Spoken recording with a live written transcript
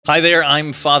Hi there,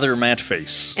 I'm Father Matt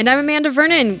Face. And I'm Amanda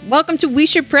Vernon. Welcome to We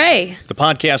Should Pray, The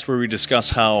podcast where we discuss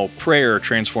how prayer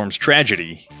transforms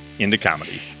tragedy into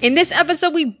comedy. In this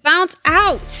episode, we bounce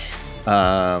out.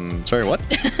 Sorry, what?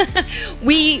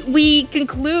 We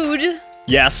conclude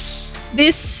Yes.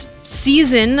 this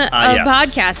season of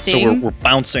podcasting. So we're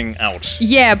bouncing out.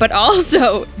 Yeah, but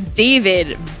also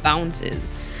David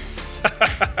bounces.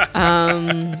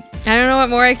 I don't know what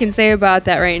more I can say about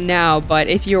that right now, but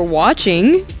if you're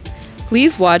watching,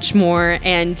 please watch more.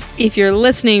 And if you're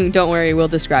listening, don't worry, we'll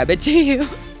describe it to you.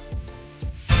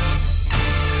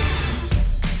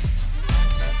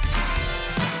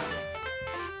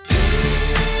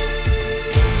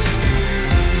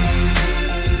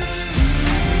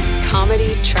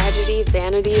 Comedy, tragedy,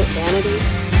 vanity of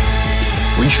vanities.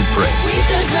 We should pray. We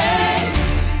should pray.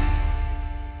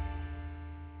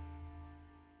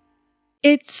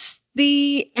 It's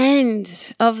the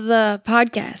end of the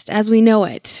podcast as we know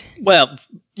it. Well,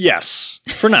 yes,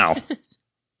 for now.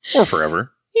 Or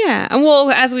forever. Yeah, and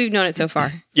well, as we've known it so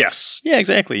far. Yes. Yeah,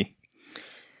 exactly.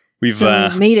 We've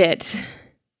made it.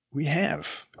 We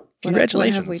have. What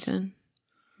Congratulations. have we done?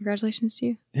 Congratulations to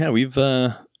you. Yeah, we've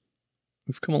come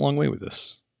a long way with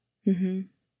this. Mm-hmm.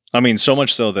 I mean, so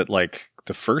much so that like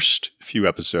the first few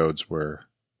episodes were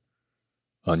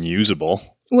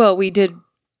unusable. Well, we did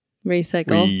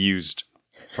recycle We used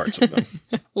parts of them.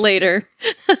 later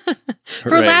for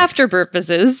Hooray. laughter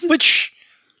purposes. Which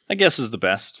I guess is the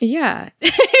best. Yeah,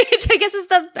 which I guess is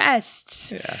the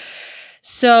best. Yeah.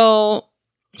 So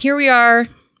here we are,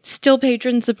 still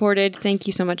patron supported. Thank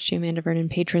you so much to Amanda Vernon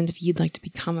patrons. If you'd like to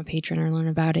become a patron or learn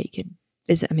about it, you could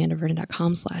visit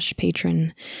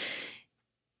amandavernon.com/patron.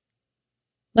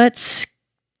 Let's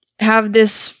have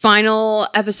this final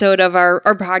episode of our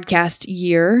podcast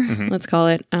year. Mhm. Let's call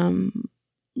it.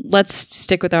 Let's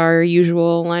stick with our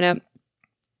usual lineup.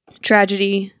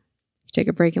 Tragedy. Take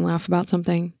a break and laugh about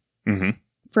something. Mm-hmm.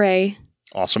 Pray.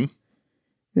 Awesome.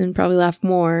 And then probably laugh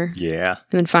more. Yeah.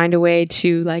 And then find a way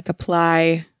to like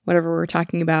apply whatever we're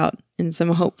talking about in some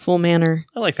hopeful manner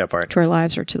I like that part. to our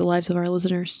lives or to the lives of our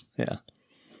listeners. Yeah.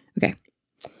 Okay.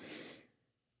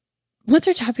 What's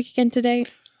our topic again today?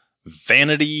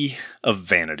 Vanity of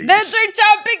vanities. That's our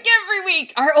topic every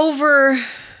week. Our overarching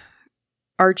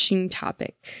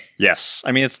topic. Yes.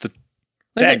 I mean, it's the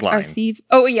What is it? Our tagline.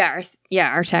 Oh yeah,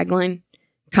 our tagline.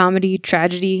 Comedy,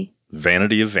 tragedy.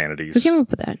 Vanity of vanities. Who came up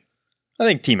with that? I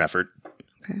think team effort.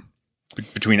 Okay.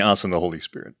 Between us and the Holy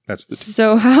Spirit. That's the team.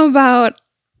 So how about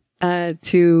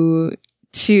to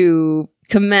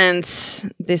commence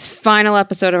this final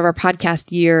episode of our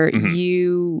podcast year, Mhm.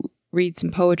 you read some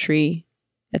poetry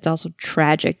that's also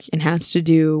tragic and has to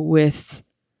do with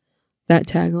that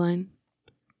tagline.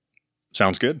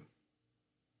 Sounds good.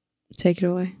 Take it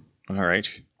away. All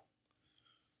right.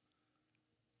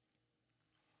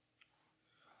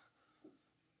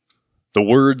 The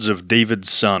words of David's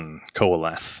son,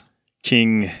 Koheleth,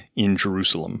 king in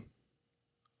Jerusalem.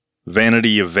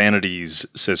 Vanity of vanities,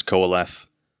 says Koheleth.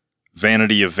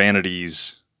 Vanity of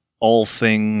vanities, all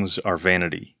things are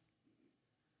vanity.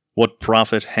 What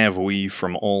profit have we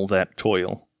from all that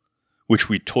toil, which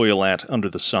we toil at under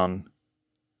the sun?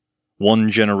 One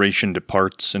generation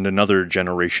departs and another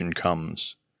generation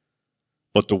comes.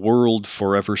 But the world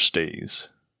forever stays.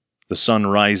 The sun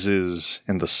rises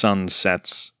and the sun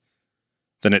sets.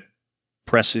 Then it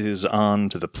presses on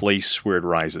to the place where it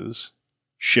rises,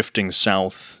 shifting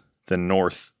south, then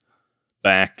north.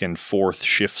 Back and forth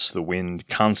shifts the wind,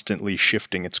 constantly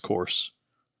shifting its course.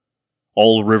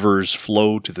 All rivers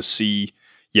flow to the sea,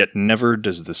 yet never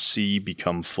does the sea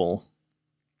become full.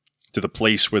 To the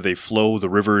place where they flow, the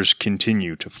rivers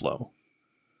continue to flow.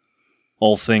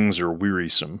 All things are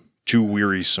wearisome, too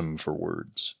wearisome for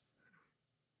words.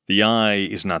 The eye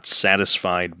is not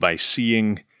satisfied by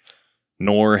seeing,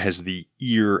 nor has the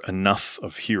ear enough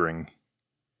of hearing.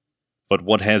 But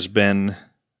what has been,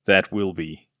 that will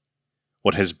be.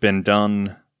 What has been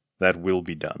done, that will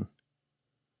be done.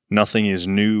 Nothing is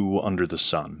new under the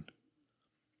sun.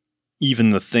 Even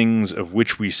the things of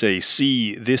which we say,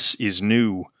 "See, this is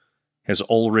new," has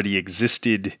already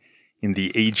existed in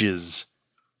the ages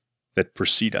that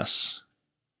precede us.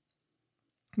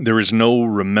 There is no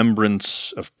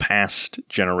remembrance of past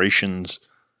generations,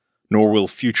 nor will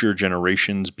future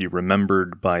generations be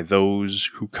remembered by those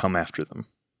who come after them.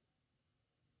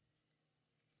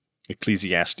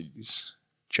 Ecclesiastes,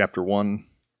 chapter 1,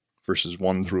 verses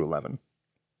 1 through 11.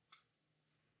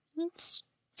 It's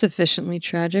sufficiently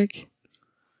tragic.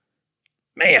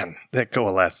 Man, that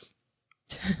Koheleth.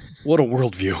 What a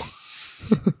worldview.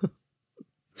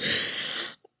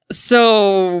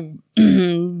 So,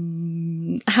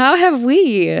 how have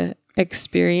we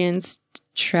experienced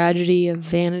tragedy of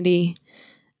vanity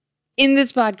in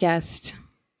this podcast?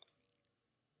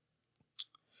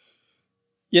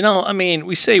 You know, I mean,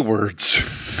 we say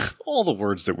words. All the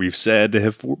words that we've said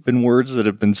have been words that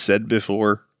have been said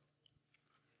before.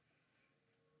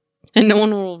 And no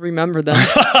one will remember them.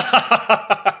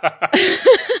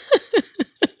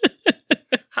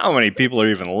 How many people are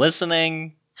even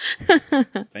listening?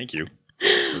 Thank you.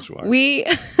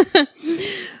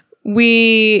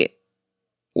 We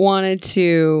wanted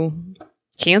to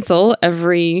cancel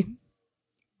every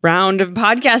round of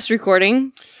podcast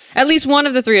recording. At least one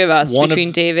of the three of us,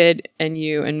 between David and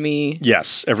you and me,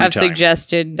 yes, every have time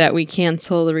suggested that we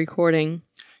cancel the recording.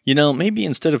 You know, maybe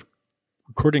instead of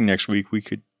recording next week, we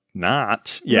could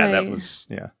not. Yeah, Right. that was,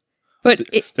 yeah. But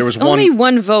there was only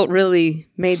one vote really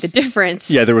made the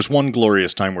difference. Yeah, there was one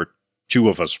glorious time where two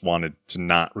of us wanted to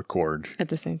not record. At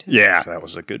the same time. Yeah, that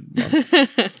was a good one.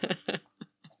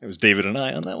 It was David and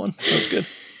I on that one. That was good.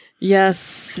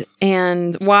 Yes.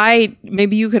 And why,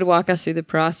 maybe you could walk us through the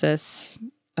process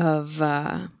of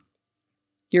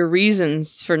your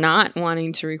reasons for not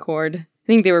wanting to record. I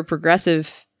think they were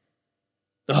progressive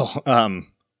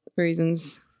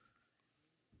reasons.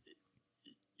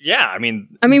 Yeah, I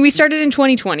mean, we started in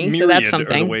 2020, so that's myriad are the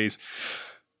something. ways.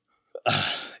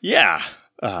 Yeah.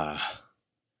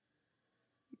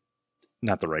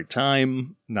 Not the right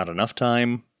time, not enough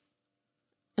time.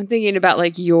 I'm thinking about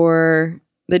like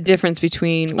the difference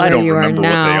between I where don't you are remember what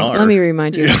they now. are. Let me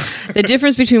remind you. The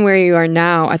difference between where you are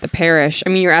now at the parish. I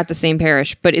mean, you're at the same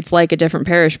parish, but it's like a different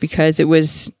parish because it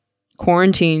was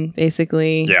quarantine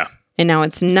basically. Yeah. And now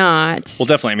it's not. Well,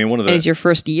 definitely. I mean, one of the And it's your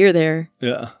first year there.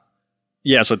 Yeah.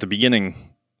 Yeah, so at the beginning,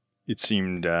 it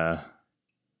seemed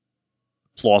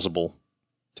plausible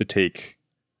to take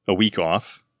a week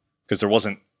off because there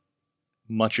wasn't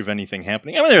much of anything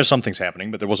happening. I mean, there were some things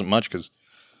happening, but there wasn't much because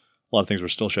a lot of things were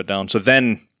still shut down. So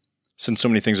then, since so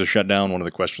many things are shut down, one of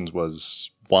the questions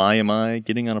was, why am I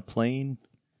getting on a plane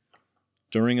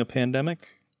during a pandemic?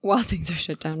 While things are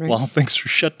shut down, right? While things are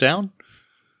shut down?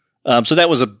 So that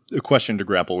was a question to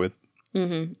grapple with.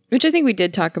 Mm-hmm. Which I think we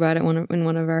did talk about it in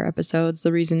one of our episodes,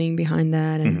 the reasoning behind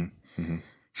that and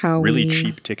how Really we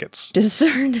cheap tickets.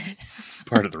 discern it.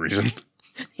 Part of the reason.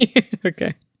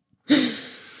 Okay.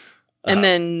 And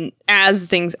then as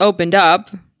things opened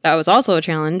up, that was also a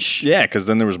challenge. Yeah, because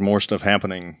then there was more stuff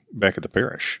happening back at the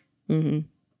parish. Mm-hmm.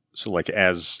 So like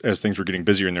as things were getting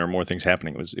busier and there were more things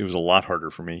happening, it was a lot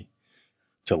harder for me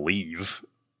to leave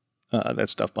that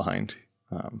stuff behind.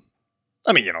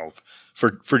 I mean, you know,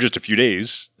 for just a few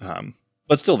days,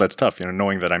 but still that's tough, you know,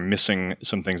 knowing that I'm missing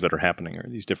some things that are happening or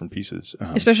these different pieces.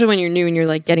 Especially when you're new and you're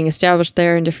like getting established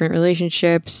there in different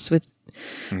relationships with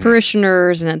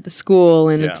parishioners and at the school.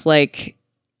 And it's like,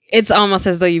 it's almost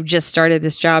as though you've just started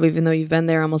this job, even though you've been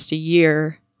there almost a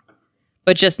year.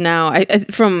 But just now, I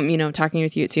from, you know, talking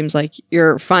with you, it seems like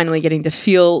you're finally getting to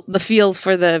feel the feel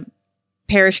for the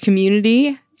parish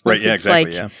community. Right, yeah, it's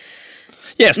exactly, like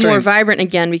yeah, more vibrant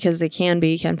again because they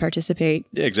can participate.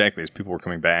 Yeah, exactly. As people were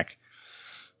coming back,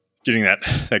 getting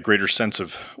that greater sense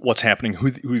of what's happening,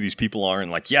 who these people are, and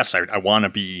like, yes, I want to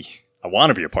be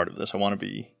a part of this. I want to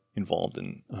be involved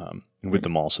in with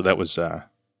them all. So that was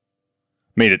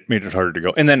made it harder to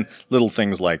go. And then little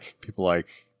things like people like,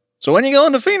 so when are you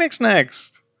going to Phoenix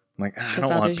next? I'm like, I don't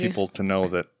want people to know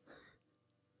that.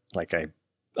 Like I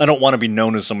don't want to be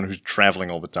known as someone who's traveling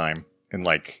all the time and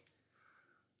like.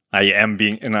 I am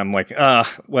being, and I'm like,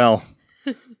 well,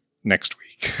 next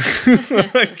week.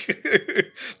 Like,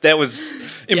 that was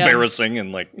embarrassing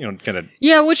and like, you know, kind of.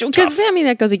 Yeah, because I mean,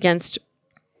 that goes against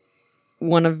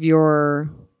one of your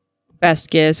best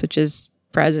gifts, which is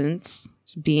presence,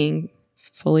 being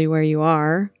fully where you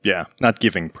are. Yeah, not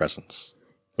giving presents,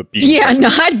 but being present.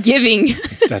 Not giving.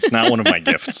 That's not one of my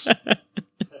gifts.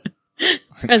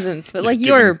 Presence, but like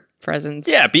your presence.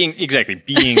 Yeah, being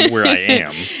where I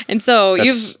am. And so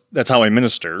that's how I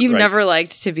minister. You've never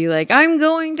liked to be like, I'm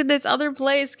going to this other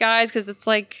place, guys, because it's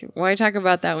like, why talk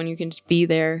about that when you can just be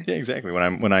there? Yeah, exactly.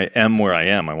 When I am where I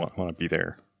am, I want to be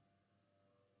there.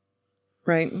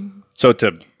 Right. So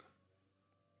to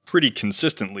pretty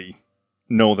consistently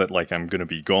know that like I'm going to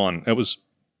be gone, that's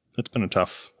been a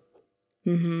tough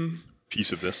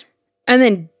piece of this. And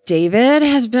then David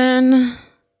has been.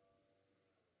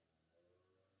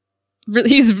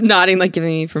 He's nodding, like giving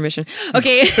me permission.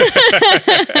 Okay.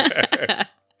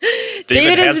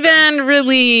 David has been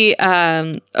really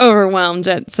overwhelmed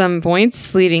at some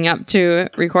points leading up to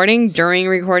recording, during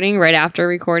recording, right after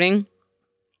recording.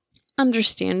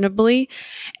 Understandably.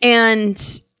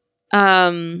 And I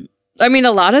mean,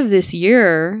 a lot of this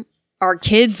year, our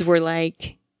kids were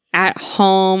like at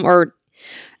home or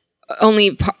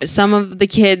some of the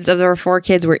kids of our 4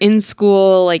 kids were in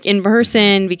school, like in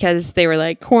person, because they were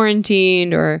like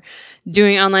quarantined or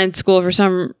doing online school for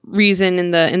some reason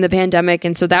in the pandemic.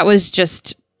 And so that was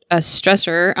just a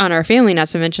stressor on our family, not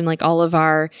to mention like all of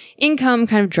our income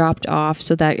kind of dropped off.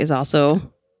 So that is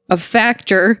also a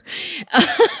factor.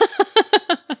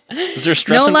 Is there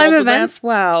stress no involved live with events? that?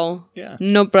 Wow. Yeah.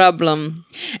 No problem.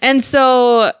 And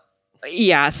so,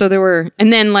 yeah, so there were,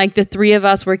 and then like the 3 of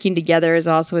us working together is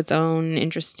also its own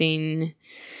interesting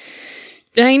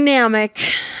dynamic.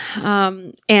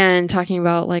 And talking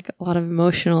about like a lot of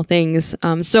emotional things.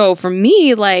 So for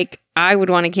me, like I would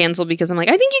want to cancel because I'm like,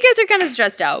 I think you guys are kind of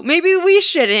stressed out. Maybe we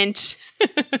shouldn't.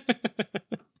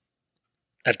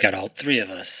 I've got all 3 of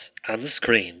us on the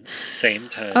screen at the same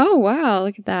time. Oh, wow.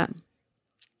 Look at that.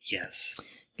 Yes.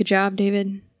 Good job,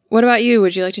 David. What about you?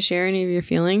 Would you like to share any of your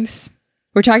feelings?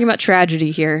 We're talking about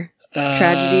tragedy here.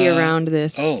 Tragedy around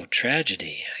this. Oh,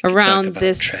 tragedy. I could around talk about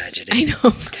this. tragedy. I know.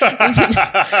 Listen,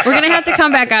 we're going to have to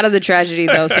come back out of the tragedy,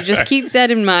 though. So just keep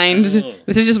that in mind. Oh.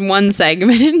 This is just one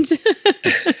segment.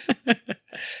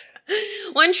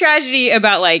 One tragedy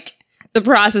about like the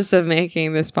process of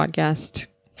making this podcast.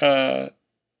 Yeah,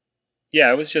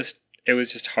 it was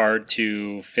just hard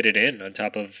to fit it in on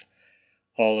top of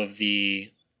all of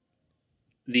the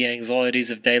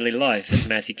anxieties of daily life, as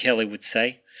Matthew Kelly would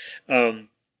say.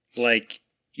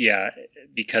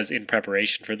 Because in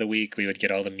preparation for the week, we would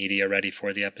get all the media ready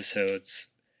for the episodes,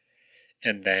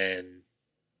 and then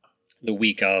the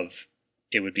week of,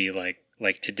 it would be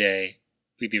like today,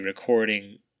 we'd be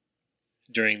recording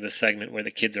during the segment where the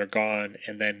kids are gone,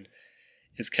 and then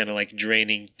it's kind of like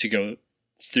draining to go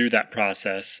through that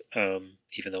process,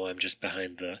 even though I'm just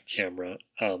behind the camera.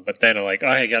 But then I'm like,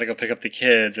 I gotta go pick up the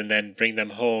kids and then bring them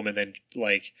home, and then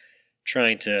like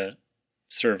trying to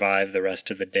survive the rest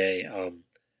of the day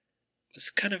was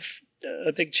kind of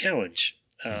a big challenge.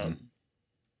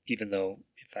 Even though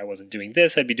if I wasn't doing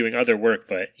this, I'd be doing other work.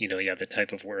 But the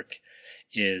type of work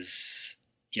is,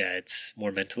 it's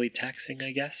more mentally taxing,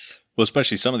 I guess. Well,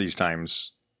 especially some of these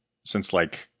times, since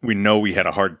like we know we had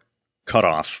a hard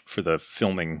cutoff for the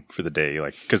filming for the day,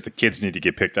 like because the kids need to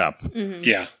get picked up. Mm-hmm.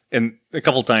 Yeah. And a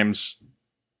couple times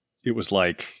it was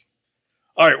like,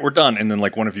 all right, we're done. And then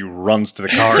like one of you runs to the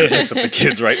car and picks up the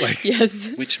kids, right? Like,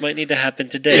 Yes. Which might need to happen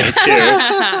today,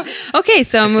 too. Okay,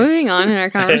 so moving on in our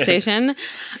conversation.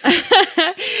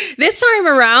 This time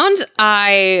around,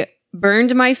 I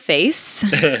burned my face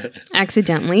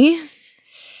accidentally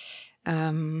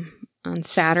on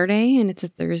Saturday, and it's a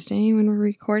Thursday when we're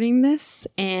recording this.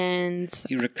 And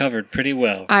You recovered pretty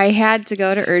well. I had to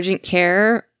go to urgent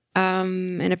care,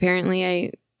 and apparently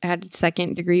I had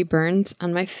 2nd-degree burns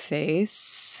on my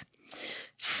face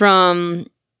I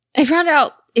found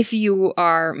out if you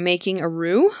are making a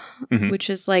roux, which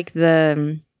is like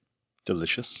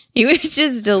delicious. which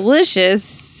is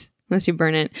delicious unless you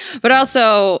burn it. But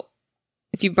also,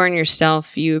 if you burn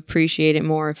yourself, you appreciate it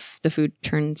more if the food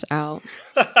turns out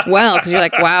well, because you're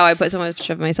like, wow, I put so much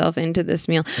of myself into this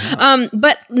meal.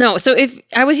 But no, so if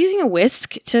I was using a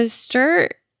whisk to stir,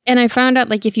 and I found out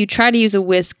like if you try to use a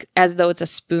whisk as though it's a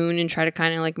spoon and try to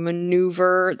kind of like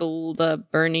maneuver the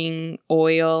burning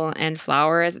oil and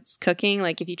flour as it's cooking,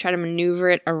 like if you try to maneuver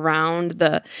it around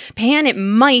the pan, it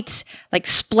might like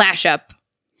splash up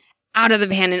out of the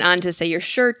pan and onto, say, your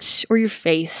shirt or your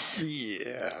face.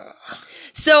 Yeah.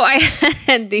 So I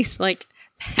had these like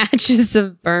patches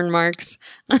of burn marks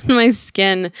on my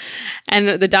skin, and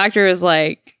the doctor was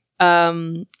like,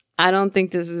 I don't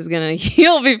think this is going to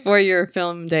heal before your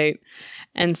film date.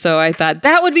 And so I thought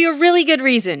that would be a really good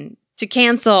reason to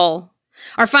cancel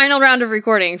our final round of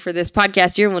recording for this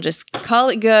podcast year, and we'll just call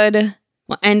it good.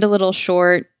 We'll end a little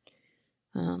short.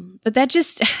 But that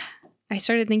just, I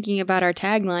started thinking about our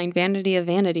tagline, Vanity of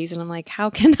Vanities, and I'm like, how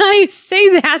can I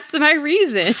say that's my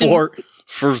reason?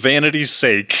 For vanity's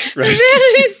sake, right? For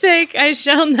vanity's sake, I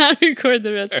shall not record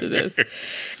the rest of this.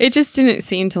 It just didn't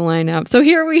seem to line up. So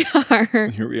here we are.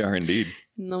 Here we are indeed.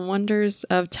 In the wonders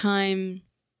of time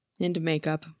and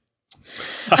makeup.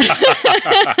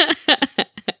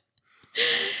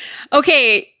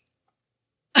 Okay.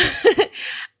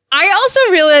 I also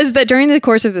realized that during the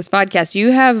course of this podcast,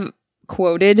 you have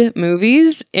quoted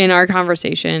movies in our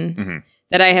conversation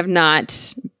that I have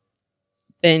not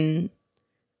been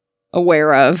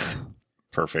aware of.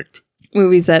 Perfect.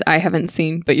 Movies that I haven't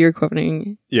seen, but you're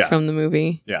quoting from the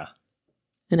movie. Yeah.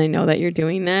 And I know that you're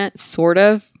doing that, sort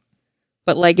of.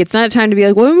 But like, it's not time to be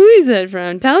like, what movie is that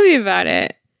from? Tell me about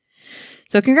it.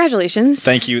 So congratulations.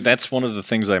 Thank you. That's one of the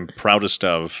things I'm proudest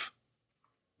of,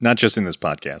 not just in this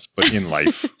podcast, but in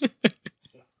life.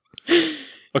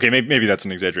 Okay, maybe that's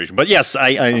an exaggeration, but yes,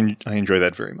 I enjoy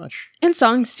that very much. And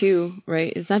songs too,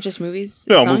 right? It's not just movies.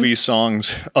 No, songs? movies,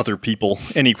 songs, other people,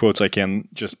 any quotes I can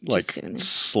just get in there.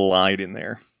 slide in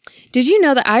there. Did you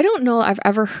know that I don't know I've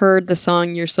ever heard the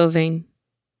song "You're So Vain"?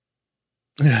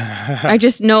 I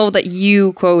just know that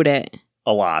you quote it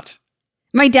a lot.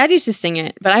 My dad used to sing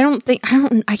it, but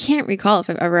I can't recall if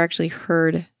I've ever actually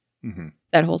heard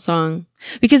that whole song.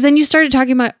 Because then you started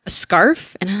talking about a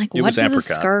scarf, and I'm like, what does a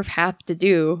scarf have to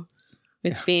do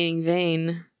with being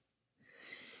vain?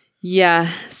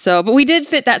 Yeah. So, but we did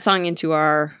fit that song into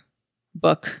our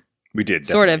book. We did,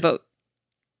 sort of. But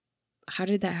how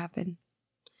did that happen?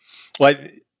 Well,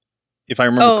 if I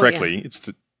remember correctly, it's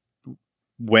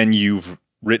when you've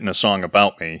written a song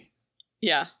about me.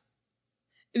 Yeah.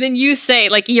 Then you say,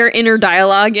 like, your inner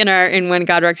dialogue in When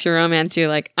God Wrecks Your Romance, you're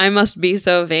like, I must be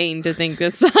so vain to think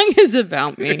this song is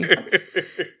about me.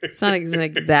 It's not an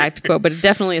exact quote, but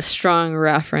definitely a strong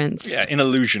reference. Yeah, in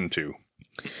allusion to.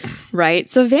 Right.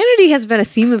 So vanity has been a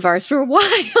theme of ours for a while.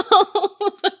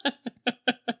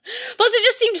 Plus, it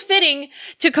just seemed fitting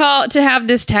to have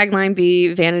this tagline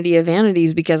be Vanity of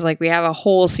Vanities, because, like, we have a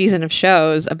whole season of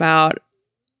shows about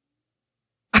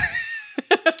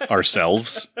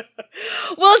ourselves.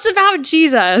 Well, it's about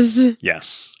Jesus.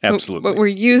 Yes, absolutely. But we're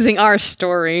using our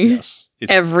story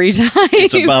every time.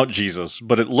 It's about Jesus,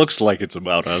 but it looks like it's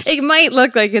about us. It might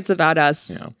look like it's about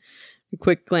us. Yeah. A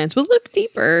quick glance. We'll look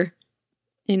deeper,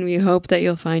 and we hope that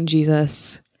you'll find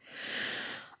Jesus.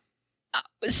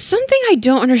 Something I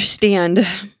don't understand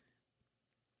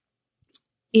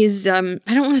is, I don't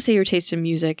want to say your taste in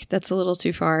music. That's a little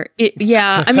too far. I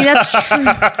mean, that's true.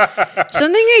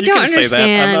 Something I don't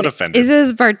understand I'm not offended. is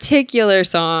this particular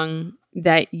song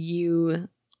that you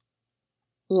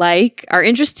like, are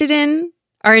interested in,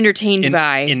 are entertained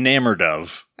by. Enamored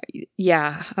of.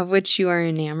 Yeah, of which you are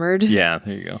enamored. Yeah,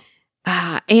 there you go.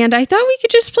 And I thought we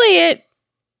could just play it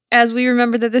as we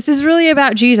remember that this is really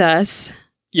about Jesus.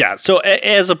 Yeah, so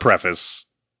as a preface,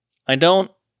 I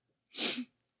don't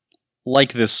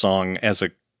like this song as a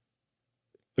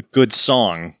good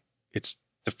song. It's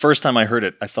the first time I heard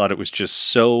it, I thought it was just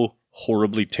so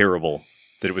horribly terrible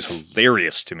that it was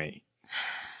hilarious to me.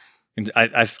 And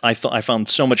I found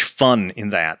so much fun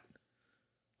in that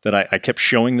I kept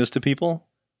showing this to people,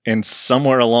 and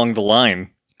somewhere along the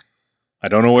line, I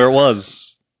don't know where it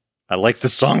was, I like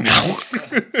this song now.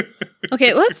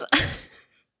 Okay, let's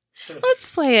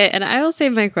play it, and I will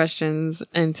save my questions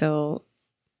until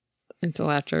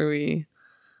after we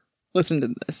listen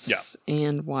to this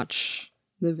and watch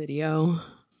the video.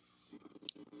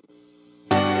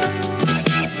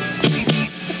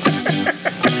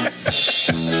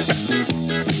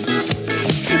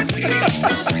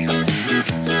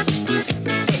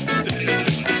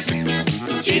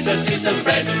 Jesus is a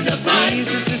friend of mine.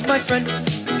 Jesus is my friend.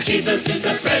 Jesus is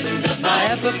a friend of mine. I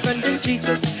have a friend in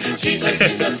Jesus. Jesus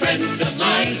is a friend of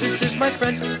mine. Jesus is my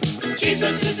friend.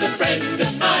 Jesus is a friend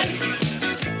of mine.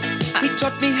 He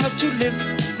taught me how to live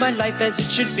my life as it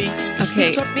should be. Okay.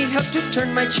 He taught me how to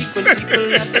turn my cheek when people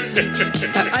laugh at me.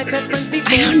 I've had friends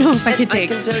before. I don't know if I could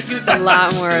take a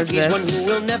lot more of He's this. one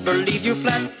who will never leave you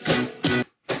flat.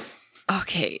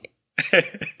 Okay.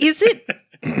 Is it?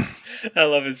 I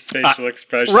love his facial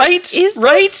expression. Right? Is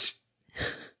right? this...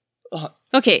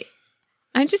 Okay.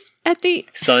 I'm just at the...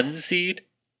 Sunseed?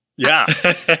 Yeah.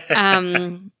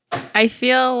 I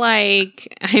feel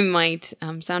like I might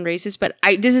sound racist, but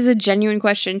this is a genuine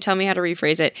question. Tell me how to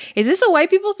rephrase it. Is this a white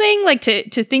people thing? Like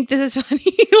to think this is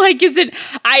funny? Like, is it?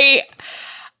 I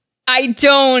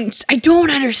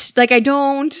don't understand. Like, I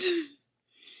don't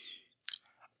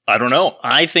know.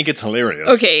 I think it's hilarious.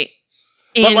 Okay.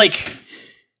 But like,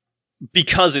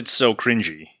 because it's so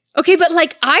cringy. Okay, but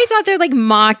like, I thought they're like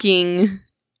mocking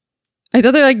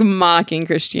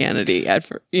Christianity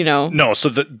No, so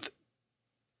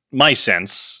my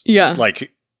sense,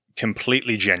 like,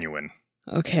 completely genuine.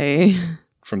 Okay.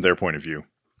 From their point of view.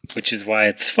 Which is why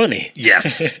it's funny.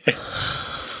 Yes.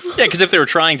 Yeah, because if they were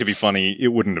trying to be funny, it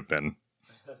wouldn't have been.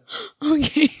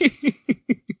 Okay.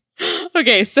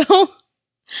 Okay, so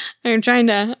I'm trying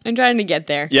to get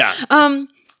there. Yeah.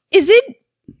 Is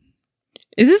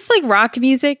this like rock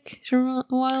music from a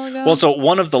while ago? Well, so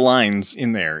one of the lines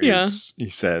in there is, he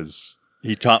says,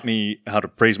 he taught me how to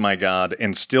praise my God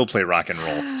and still play rock and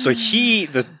roll. So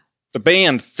the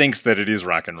band thinks that it is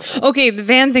rock and roll. Okay, the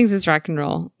band thinks it's rock and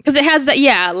roll. Because it has that,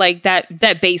 like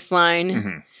that bass line.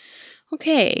 Mm-hmm.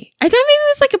 Okay. I thought maybe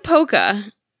it was like a polka.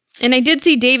 And I did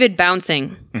see David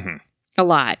bouncing a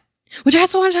lot. Which I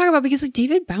also want to talk about because like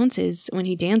David bounces when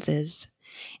he dances.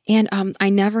 And I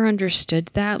never understood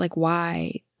that. Like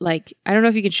why like, I don't know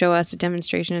if you could show us a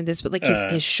demonstration of this, but like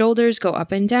his shoulders go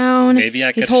up and down. Maybe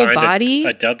I could his whole find body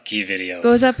a dub key video.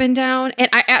 goes up and down. And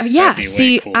That'd be way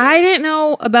see, cool. I didn't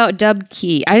know about dub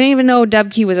key. I didn't even know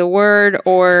dub key was a word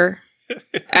or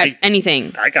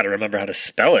anything. I got to remember how to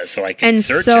spell it so I can And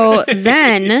search so it.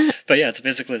 then, But yeah, it's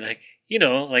basically like,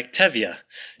 like Tevye.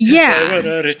 yeah. If I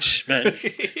were a rich man.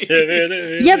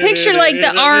 Yeah, picture like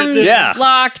the arms Yeah.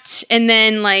 locked and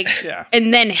then like, Yeah.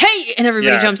 and then hey, and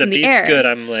everybody jumps if in the the beat's air. good,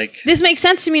 I'm like, This makes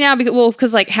sense to me now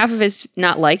because like half of his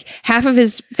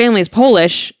family is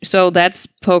Polish, so that's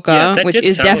polka, Yeah, that which did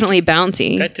is sound- definitely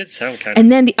bouncy. that did sound kind of.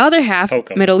 And then the other half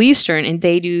Polka. Middle Eastern, and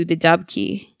they do the dub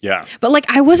key. Yeah. But like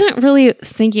I wasn't really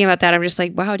thinking about that. I'm just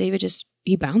like, wow, David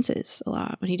he bounces a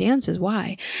lot when he dances.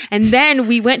 Why? And then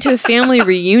we went to a family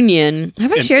reunion.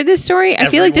 Have I shared this story? I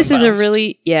feel like this is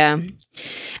everyone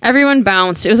everyone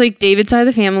bounced. It was like David's side of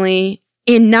the family.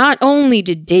 And not only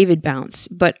did David bounce,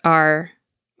 but our,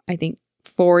 I think,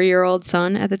 4-year-old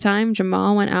son at the time,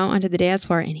 Jamal, went out onto the dance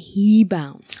floor and he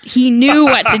bounced. He knew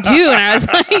what to do. And I was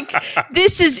like,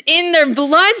 this is in their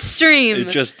bloodstream.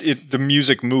 The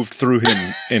music moved through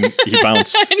him and he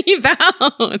bounced. And he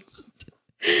bounced.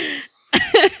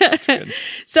 Good.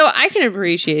 So I can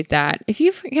appreciate that. If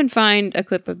you can find a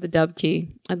clip of the dub key,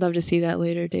 I'd love to see that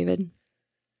later, David.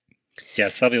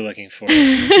 Yes, I'll be looking for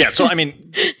it. Yeah, so I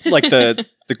mean, like the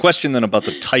question then about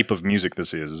the type of music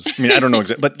this is. I mean, I don't know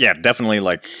exactly, but yeah, definitely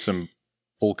like some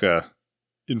polka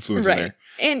influence in there.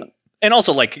 And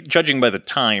also like judging by the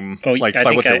time, like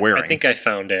by what they're wearing. I think I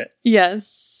found it.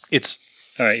 Yes. It's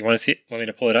All right, you want to see it? Want me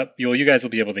to pull it up? You guys will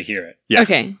be able to hear it. Yeah.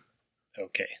 Okay.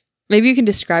 Okay. Maybe you can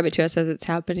describe it to us as it's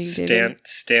happening, David.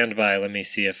 Stand by. Let me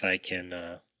see if I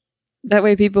can. That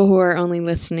way people who are only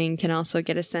listening can also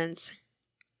get a sense.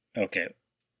 Okay.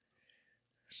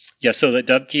 Yeah, so the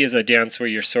dub key is a dance where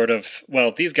you're sort of,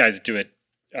 these guys do it.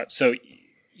 So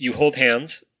you hold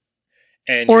hands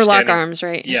and Or you're lock standing- arms,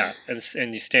 right? Yeah,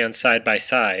 and you stand side by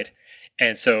side.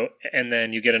 And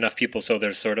then you get enough people so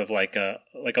there's sort of like a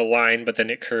line, but then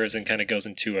it curves and kind of goes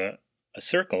into a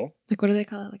circle. Like, what do they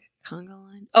call it? Like a conga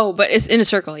line? Oh, but it's in a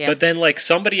circle, yeah. But then like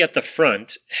somebody at the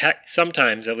front,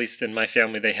 sometimes, at least in my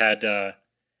family, they had a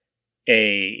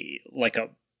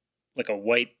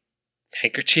white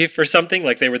handkerchief or something,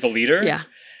 like they were the leader. Yeah.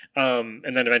 And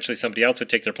then eventually somebody else would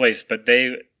take their place, but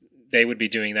they would be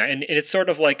doing that. And it's sort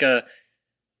of like a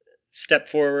step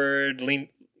forward, lean,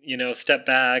 step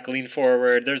back, lean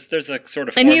forward. There's a sort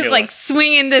of and formula. he's like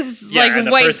swinging this and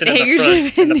the white person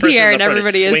handkerchief in in the person air, in and front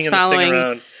everybody is swinging this thing following.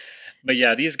 around. But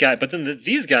yeah, these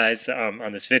guys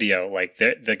on this video, like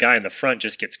the guy in the front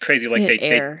just gets crazy. Like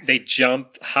they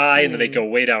jump high and then they go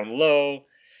way down low,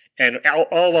 and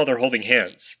all while they're holding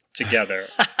hands together.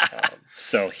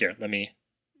 So here, let me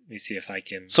see if I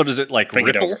can. So does it like Bring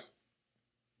it ripple? over.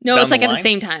 No, down it's like the at the line?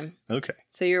 same time. Okay.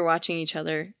 So you're watching each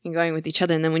other and going with each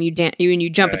other, and then when you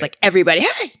jump, it's Right. like everybody.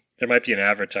 Hey! There might be an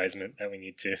advertisement that we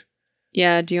need to.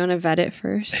 Yeah. Do you want to vet it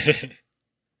first,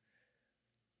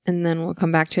 and then we'll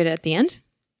come back to it at the end?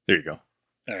 There you go.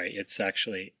 All right, it's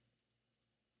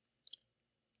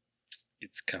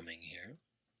coming here.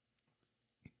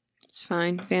 It's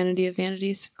fine. Vanity of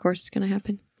vanities. Of course, it's gonna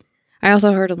happen. I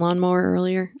also heard a lawnmower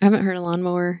earlier. I haven't heard a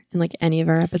lawnmower in like any of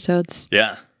our episodes.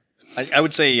 Yeah. I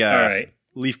would say All right,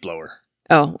 leaf blower.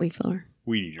 Oh, leaf blower.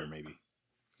 Weed eater, maybe.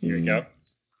 here we go.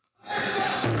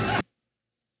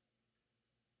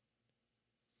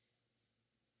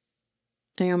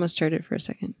 I almost heard it for a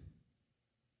second.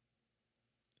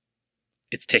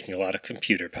 It's taking a lot of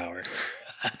computer power.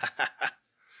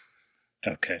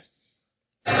 Okay.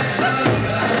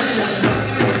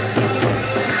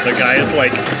 The guy is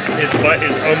like, his butt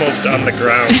is almost on the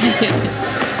ground.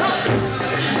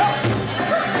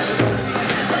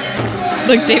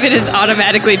 Look, David is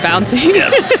automatically bouncing.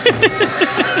 Yes.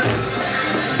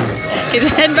 His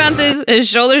head bounces, his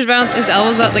shoulders bounce, his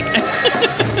elbows out. Like,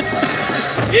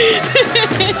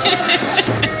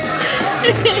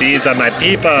 These are my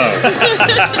people.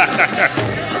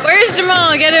 where's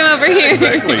Jamal? Get him over here.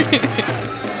 Exactly.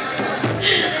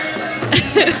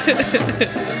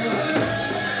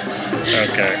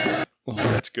 Okay. Oh,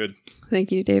 that's good.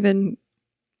 Thank you, David.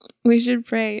 We should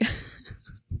pray.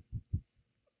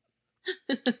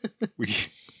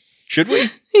 Should we?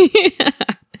 Yeah.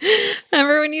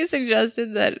 Remember when you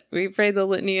suggested that we pray the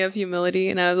litany of humility?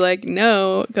 And I was like,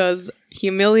 no, because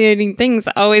humiliating things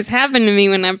always happen to me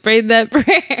when I prayed that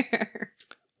prayer.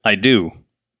 I do.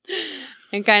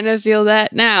 I kind of feel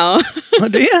that now. Oh,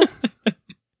 do you?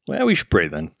 Well, we should pray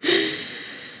then.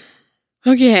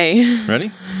 Okay.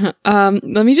 Ready?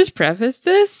 Let me just preface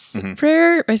this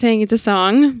prayer by saying it's a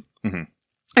song. Mhm.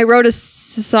 I wrote a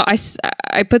song.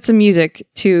 I put some music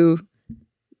to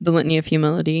the Litany of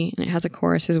Humility, and it has a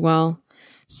chorus as well,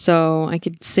 so I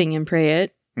could sing and pray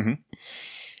it,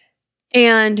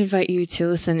 and invite you to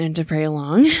listen and to pray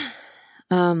along.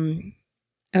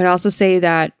 I would also say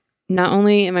that not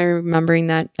only am I remembering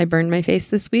that I burned my face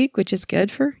this week, which is good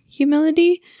for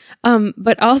humility,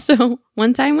 but also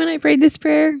one time when I prayed this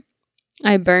prayer,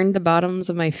 I burned the bottoms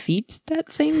of my feet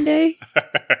that same day.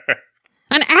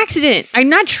 An accident. I'm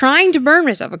not trying to burn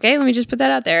myself, okay? Let me just put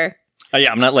that out there.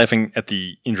 Yeah, I'm not laughing at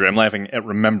the injury. I'm laughing at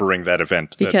remembering that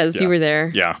event. Because you were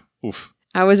there. Yeah. Oof.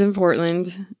 I was in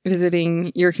Portland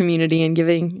visiting your community and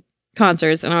giving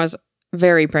concerts, and I was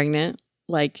very pregnant,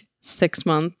 like 6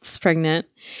 months pregnant.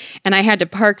 And I had to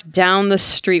park down the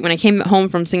street when I came home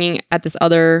from singing at this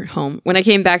other home. When I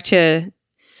came back to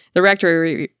the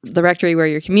rectory where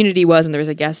your community was, and there was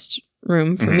a guest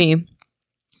room for me,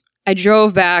 I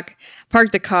drove back,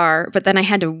 parked the car, but then I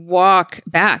had to walk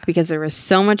back because there was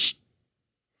so much.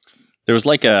 There was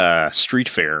like a street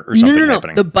fair or something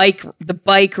happening. The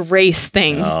bike race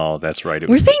thing. Oh, that's right.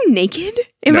 Were they naked?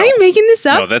 Am No. I making this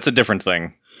up? No, that's a different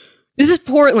thing. This is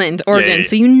Portland, Oregon, Yeah.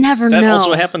 so you never That know.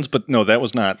 also happens, but no, that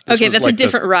was not. This Okay, was that's like a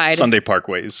different the ride. Sunday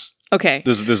Parkways. Okay.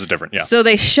 This is different, yeah. So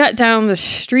they shut down the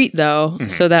street, though,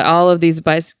 so that all of these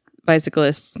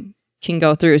bicyclists can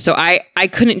go through. So I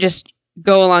couldn't just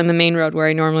go along the main road where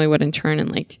I normally would and turn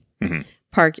and like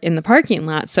park in the parking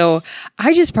lot. So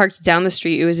I just parked down the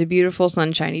street. It was a beautiful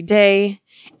sunshiny day.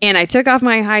 And I took off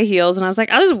my high heels and I was like,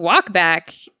 I'll just walk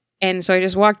back. And so I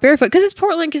just walked barefoot because it's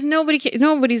Portland, because nobody's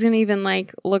going to even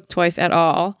like look twice at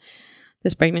all.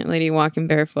 This pregnant lady walking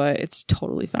barefoot. It's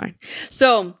totally fine.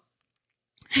 So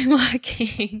I'm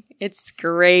walking. It's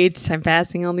great. I'm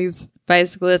passing all these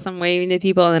bicyclists. I'm waving to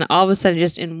people. And then all of a sudden,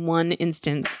 just in one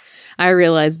instant, I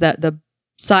realized that the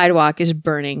sidewalk is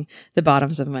burning the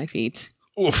bottoms of my feet.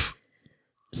 Oof.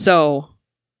 So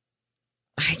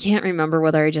I can't remember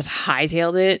whether I just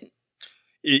hightailed it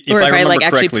If or if I remember like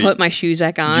actually correctly, put my shoes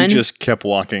back on. you just kept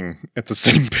walking at the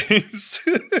same pace.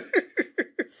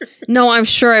 No, I'm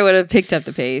sure I would have picked up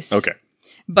the pace. Okay.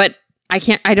 But I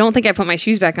don't think I put my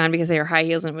shoes back on because they were high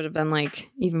heels and it would have been like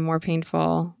even more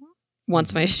painful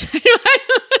once my shoes.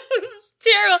 It's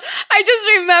terrible. I just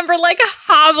remember like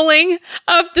hobbling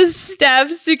up the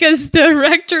steps because the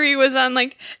rectory was on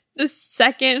like the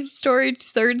second story,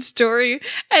 third story.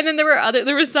 And then there were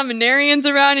seminarians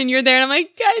around and you're there and I'm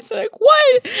like, guys, I'm like,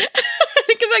 what?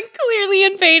 Because I'm clearly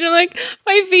in pain. I'm like,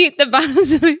 my feet,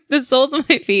 the soles of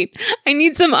my feet. I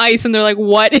need some ice. And they're like,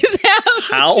 what is happening?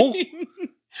 How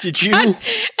did you?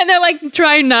 And they're like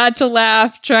trying not to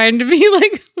laugh, trying to be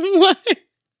like, what?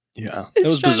 Yeah, is that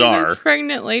was wrong with bizarre. this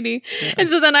pregnant lady. Yeah. And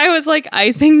so then I was like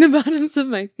icing the bottoms of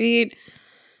my feet.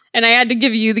 And I had to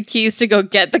give you the keys to go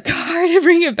get the car to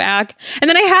bring it back. And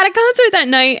then I had a concert that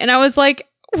night and I was like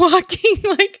walking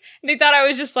like, they thought I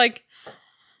was just like,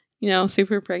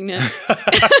 super pregnant,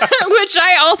 which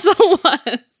I also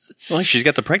was. Well, she's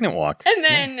got the pregnant walk. And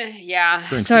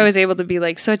then, so I was able to be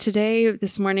like, so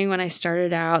this morning when I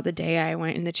started out, the day I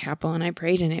went in the chapel and I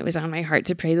prayed and it was on my heart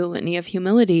to pray the Litany of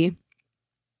Humility.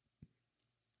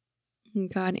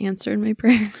 And God answered my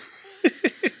prayer.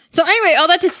 So anyway, all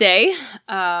that to say,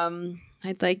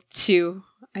 I'd like to,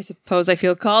 I suppose I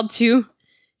feel called to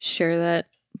share that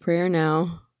prayer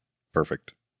now.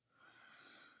 Perfect.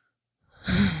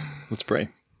 Let's pray.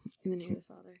 In the name of the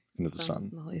Father, and of the Son,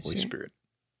 and the Holy Spirit.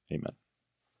 Amen.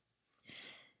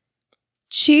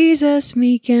 Jesus,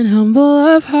 meek and humble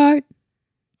of heart,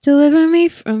 deliver me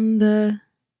from the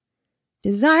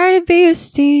desire to be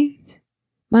esteemed,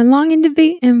 my longing to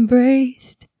be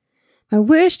embraced, my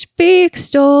wish to be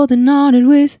extolled and honored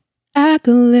with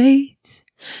accolades,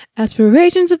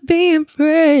 aspirations of being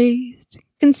praised,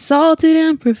 consulted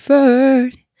and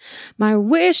preferred, my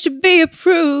wish to be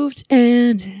approved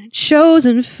and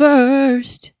chosen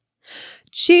first.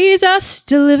 Jesus,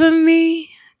 deliver me.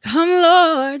 Come,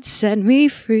 Lord, set me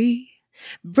free.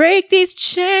 Break these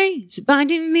chains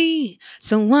binding me,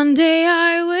 so one day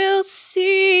I will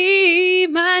see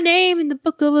my name in the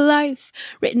book of life,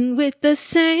 written with the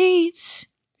saints.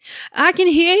 I can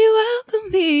hear you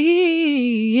welcome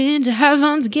me into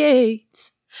heaven's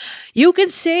gates. You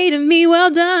could say to me, well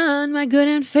done, my good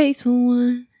and faithful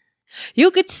one.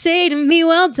 You could say to me,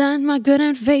 well done, my good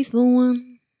and faithful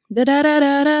one.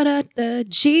 Da-da-da-da-da-da,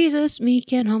 Jesus,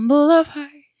 meek and humble of heart,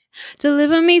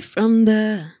 deliver me from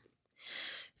the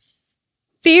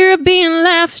fear of being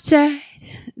laughed at,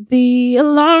 the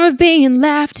alarm of being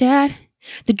laughed at.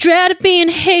 The dread of being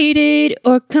hated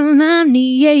or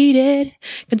calumniated.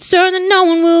 Concern that no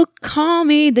one will call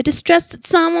me. The distress that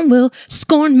someone will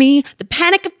scorn me. The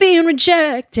panic of being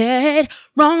rejected,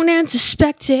 wronged and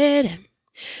suspected.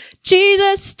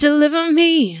 Jesus, deliver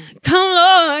me. Come,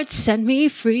 Lord, set me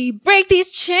free. Break these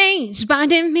chains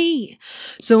binding me.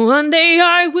 So one day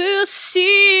I will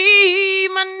see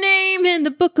my name in the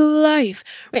book of life,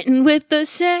 written with the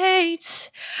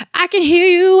saints. I can hear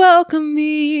you welcome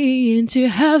me into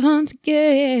heaven's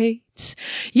gates.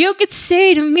 You could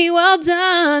say to me, well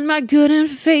done, my good and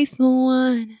faithful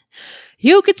one.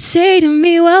 You could say to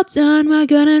me, well done, my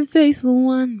good and faithful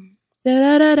one.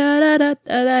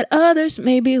 That others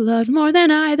may be loved more than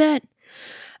I, that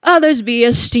others be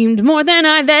esteemed more than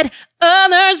I, that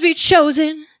others be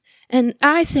chosen and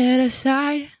I set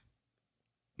aside,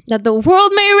 that the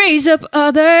world may raise up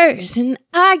others and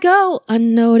I go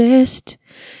unnoticed.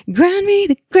 Grant me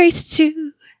the grace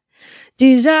to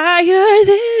desire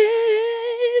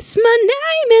this, my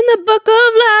name in the book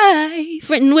of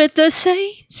life, written with the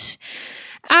saints.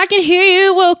 I can hear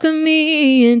you welcome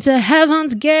me into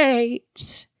heaven's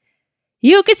gates.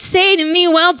 You could say to me,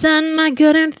 well done, my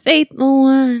good and faithful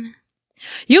one.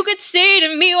 You could say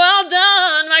to me, well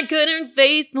done, my good and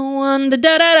faithful one.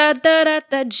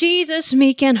 That Jesus,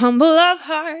 meek and humble of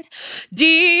heart, deliver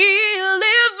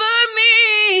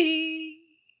me.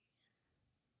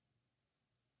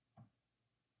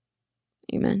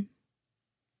 Amen.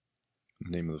 In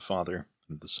the name of the Father,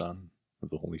 and of the Son, and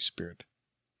of the Holy Spirit.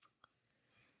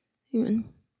 Amen.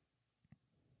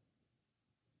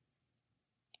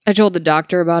 I told the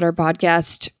doctor about our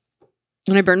podcast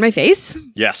when I burned my face.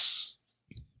 Yes.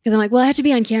 Because I'm like, well, I have to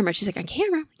be on camera. She's like, on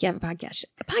camera? You have a podcast. She's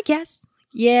like, a podcast?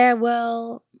 Yeah,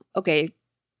 well, okay.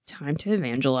 Time to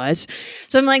evangelize.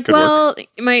 So I'm like,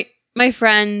 my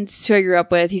friend who I grew up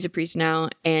with, he's a priest now,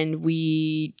 and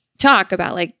we talk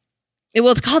about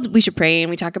it's called We Should Pray, and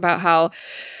we talk about how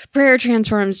prayer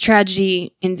transforms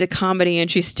tragedy into comedy,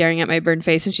 and she's staring at my burned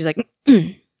face, and she's like,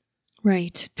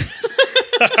 right.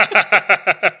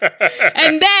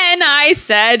 And then I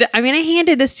said, I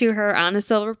handed this to her on a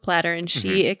silver platter, and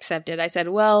she accepted. I said,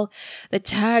 well, the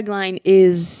tagline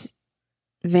is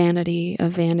vanity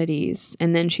of vanities.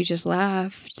 And then she just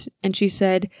laughed, and she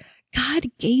said, God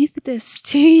gave this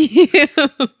to you.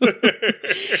 And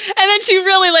then she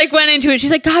really went into it.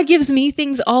 She's like, God gives me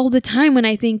things all the time when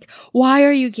I think, why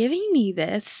are you giving me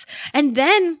this? And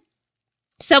then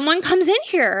someone comes in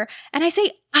here and I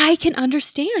say, I can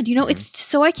understand, it's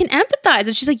so I can empathize.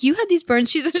 And she's like, you had these burns.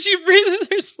 She raises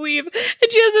her sleeve and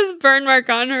she has this burn mark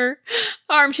on her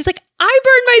arm. She's like, I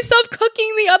burned myself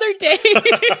cooking the other day.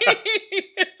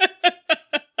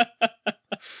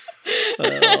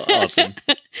 Awesome.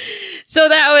 So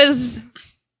that was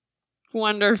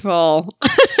wonderful.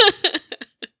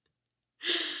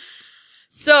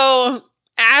 So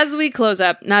as we close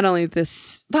up not only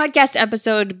this podcast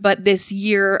episode, but this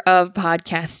year of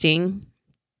podcasting,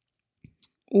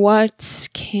 what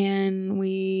can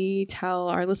we tell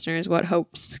our listeners? What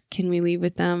hopes can we leave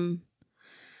with them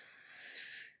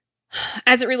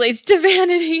as it relates to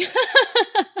vanity?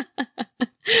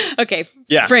 Okay.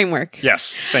 Yeah. Framework.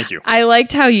 Yes. Thank you. I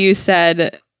liked how you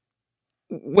said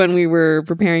when we were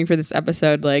preparing for this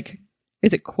episode,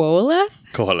 is it Qoheleth?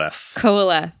 Qoheleth.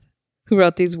 Qoheleth, who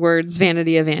wrote these words,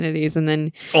 vanity of vanities. And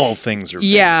then all things are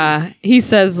vanity. Yeah. He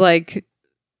says,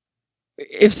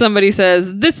 if somebody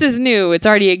says, this is new, it's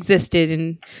already existed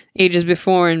in ages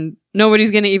before and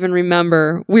nobody's going to even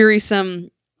remember.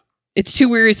 Wearisome. It's too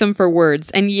wearisome for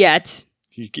words. And yet.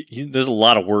 There's a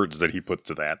lot of words that he puts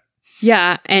to that.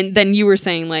 Yeah. And then you were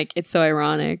saying, it's so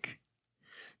ironic.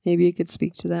 Maybe you could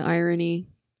speak to that irony.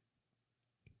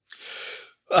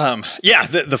 Yeah.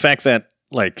 The fact that,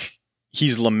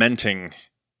 he's lamenting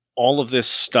all of this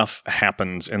stuff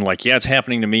happens and, it's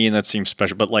happening to me and that seems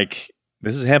special. But,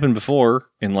 this has happened before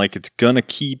and, it's going to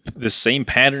keep, the same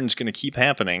pattern's going to keep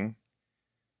happening.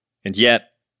 And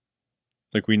yet,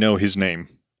 we know his name.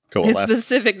 Qoheleth. His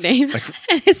specific name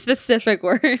and his specific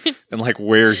words. And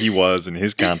where he was in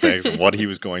his context and what he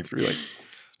was going through.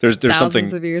 There's thousands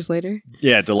something of years later.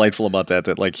 Yeah, delightful about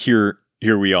that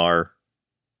here we are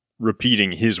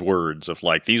repeating his words of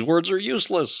these words are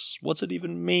useless. What's it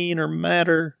even mean or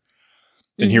matter?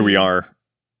 And here we are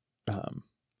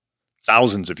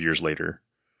thousands of years later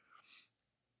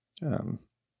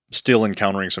still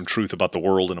encountering some truth about the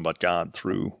world and about God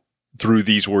through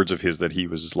these words of his that he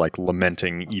was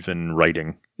lamenting, even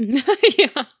writing.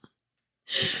 Yeah.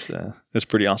 It's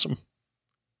pretty awesome.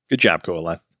 Good job,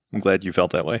 Qoheleth. I'm glad you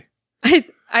felt that way.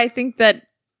 I think that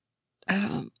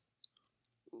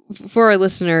for our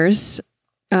listeners,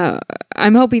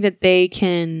 I'm hoping that they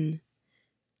can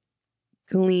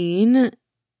glean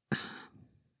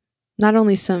not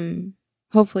only some,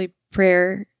 hopefully,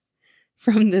 prayer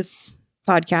from this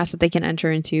podcast that they can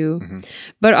enter into,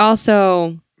 but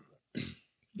also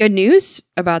good news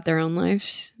about their own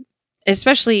lives,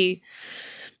 especially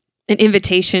an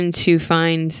invitation to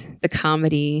find the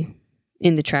comedy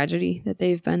in the tragedy that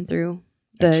they've been through,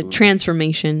 the Absolutely.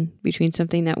 transformation between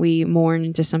something that we mourn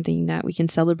into something that we can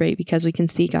celebrate because we can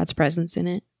see God's presence in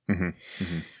it.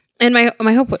 And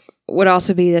my hope would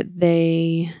also be that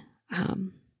they,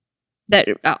 that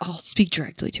I'll speak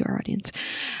directly to our audience.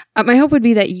 My hope would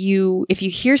be that you, if you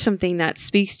hear something that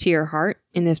speaks to your heart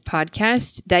in this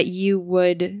podcast, that you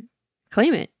would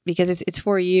claim it because it's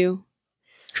for you.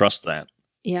 Trust that.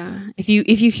 Yeah. If you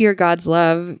hear God's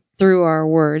love through our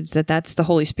words, that's the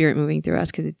Holy Spirit moving through us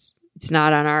because it's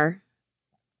not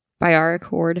by our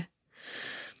accord.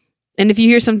 And if you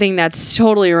hear something that's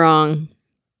totally wrong.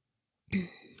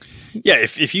 Yeah,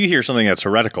 if you hear something that's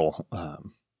heretical,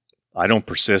 I don't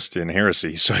persist in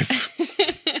heresy. So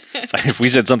if we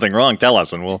said something wrong, tell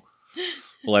us, and we'll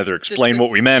either explain what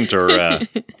we meant or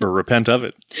repent of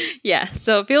it. Yeah.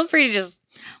 So feel free to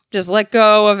just let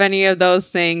go of any of those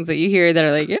things that you hear that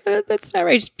are like, yeah, that's not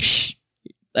right. Just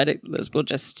let it. We'll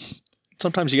just.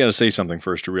 Sometimes you got to say something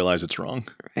first to realize it's wrong.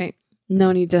 Right.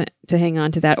 No need to hang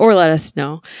on to that or let us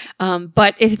know.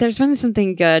 But if there's been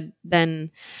something good,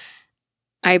 then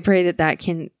I pray that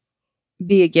can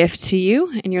be a gift to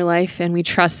you in your life. And we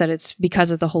trust that it's because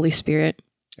of the Holy Spirit.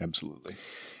 Absolutely.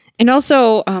 And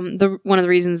also, one of the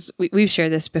reasons we've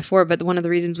shared this before, but one of the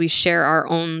reasons we share our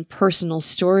own personal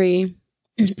story.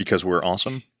 It's because we're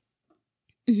awesome?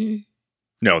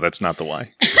 No, that's not the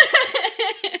why.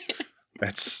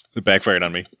 That's the backfired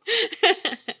on me.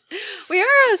 We are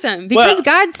awesome because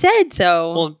God said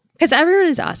so. Well, because everyone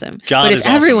is awesome. God but is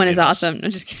if everyone awesome is in us. awesome,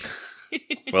 I'm just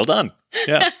kidding. Well done.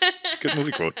 Yeah. Good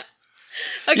movie quote.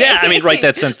 Okay. Yeah, I mean, right,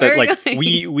 that sense that We're like going-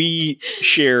 we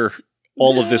share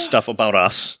all of this stuff about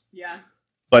us, Yeah.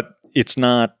 but it's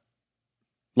not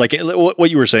like what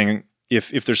you were saying.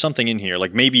 If there's something in here,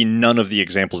 like maybe none of the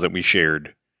examples that we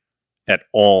shared at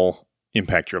all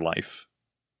impact your life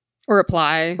Or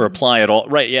apply. or apply at all,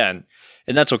 right? Yeah,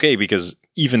 and that's okay because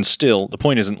even still, the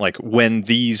point isn't like when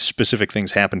these specific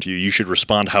things happen to you, you should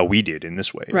respond how we did in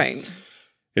this way. Right.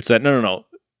 It's that no.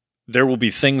 There will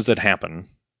be things that happen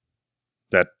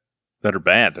that are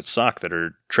bad, that suck, that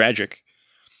are tragic.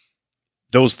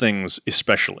 Those things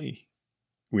especially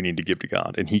we need to give to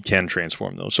God, and He can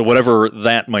transform those. So whatever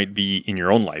that might be in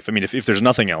your own life, I mean, if there's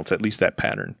nothing else, at least that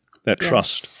pattern, that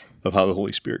trust of how the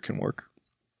Holy Spirit can work.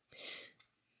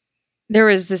 There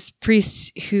was this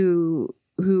priest who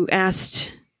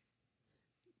asked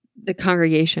the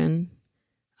congregation.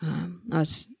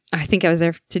 I think I was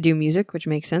there to do music, which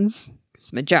makes sense.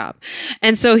 It's my job.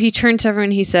 And so he turned to everyone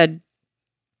and he said,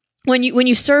 when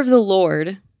you serve the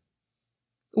Lord,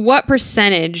 what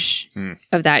percentage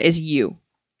of that is you?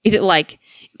 Is it like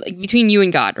between you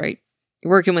and God, right?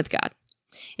 You're working with God.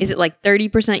 Is it like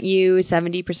 30% you,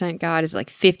 70% God? Is it like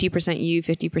 50% you,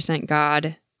 50%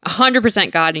 God,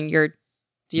 100% God, and you're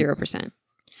 0%?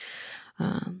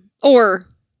 Or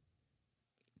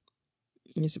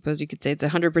I suppose you could say it's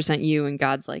 100% you and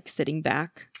God's like sitting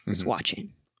back, just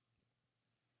watching.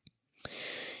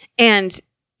 And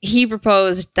he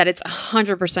proposed that it's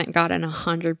 100% God and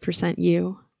 100%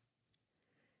 you.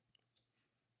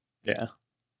 Yeah.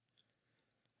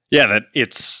 Yeah, that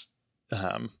it's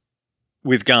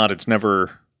with God, it's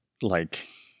never like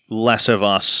less of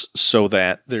us so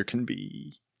that there can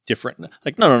be different.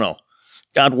 Like, no.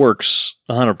 God works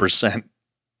 100%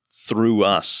 through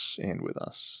us and with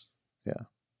us. Yeah.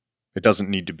 It doesn't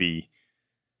need to be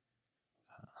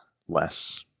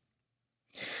less.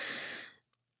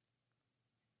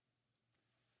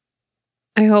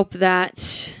 I hope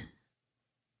that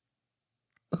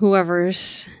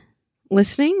whoever's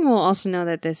listening will also know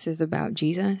that this is about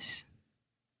Jesus.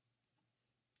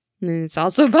 And it's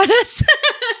also about us.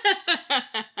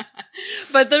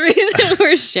 But the reason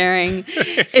we're sharing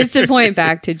is to point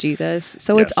back to Jesus.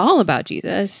 So Yes. it's all about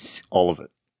Jesus. All of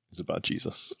it is about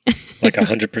Jesus. Like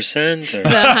 100%? Or?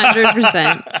 It's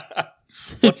 100%.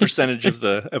 What percentage of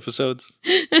the episodes?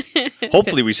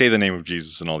 Hopefully we say the name of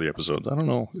Jesus in all the episodes. I don't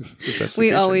know if that's the We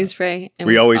case or always not. pray. And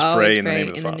We always pray in the name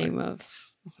of the in Father. the name of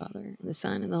the Father, the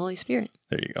Son, and the Holy Spirit.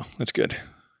 There you go. That's good.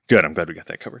 Good. I'm glad we got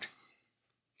that covered.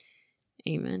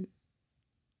 Amen.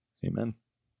 Amen.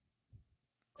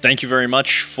 Thank you very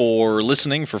much for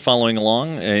listening, for following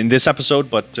along in this episode,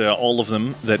 but all of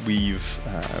them that we've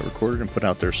recorded and put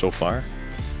out there so far.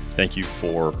 Thank you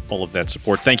for all of that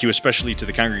support. Thank you especially to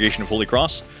the Congregation of Holy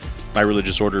Cross, my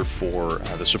religious order, for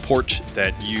the support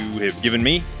that you have given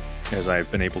me as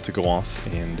I've been able to go off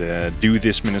and do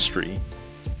this ministry,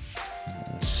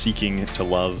 seeking to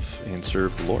love and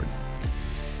serve the Lord.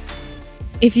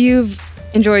 If you've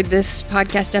enjoyed this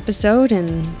podcast episode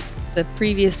and the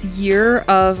previous year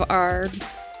of our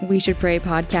We Should Pray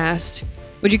podcast,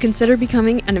 would you consider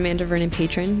becoming an Amanda Vernon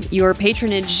patron? Your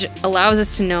patronage allows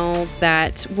us to know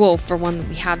that, well, for one,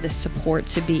 we have this support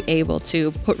to be able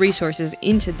to put resources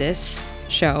into this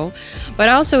show, but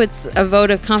also it's a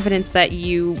vote of confidence that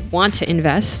you want to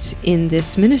invest in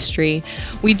this ministry.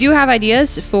 We do have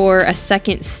ideas for a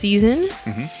second season,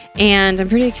 and I'm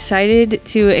pretty excited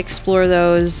to explore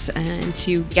those and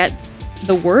to get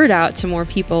the word out to more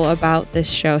people about this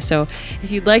show. So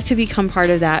if you'd like to become part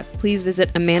of that, please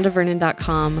visit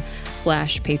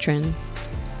amandavernon.com/patron.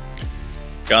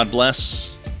 God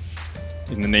bless.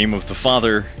 In the name of the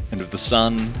Father, and of the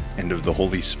Son, and of the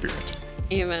Holy Spirit.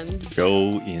 Amen.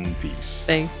 Go in peace.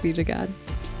 Thanks be to God.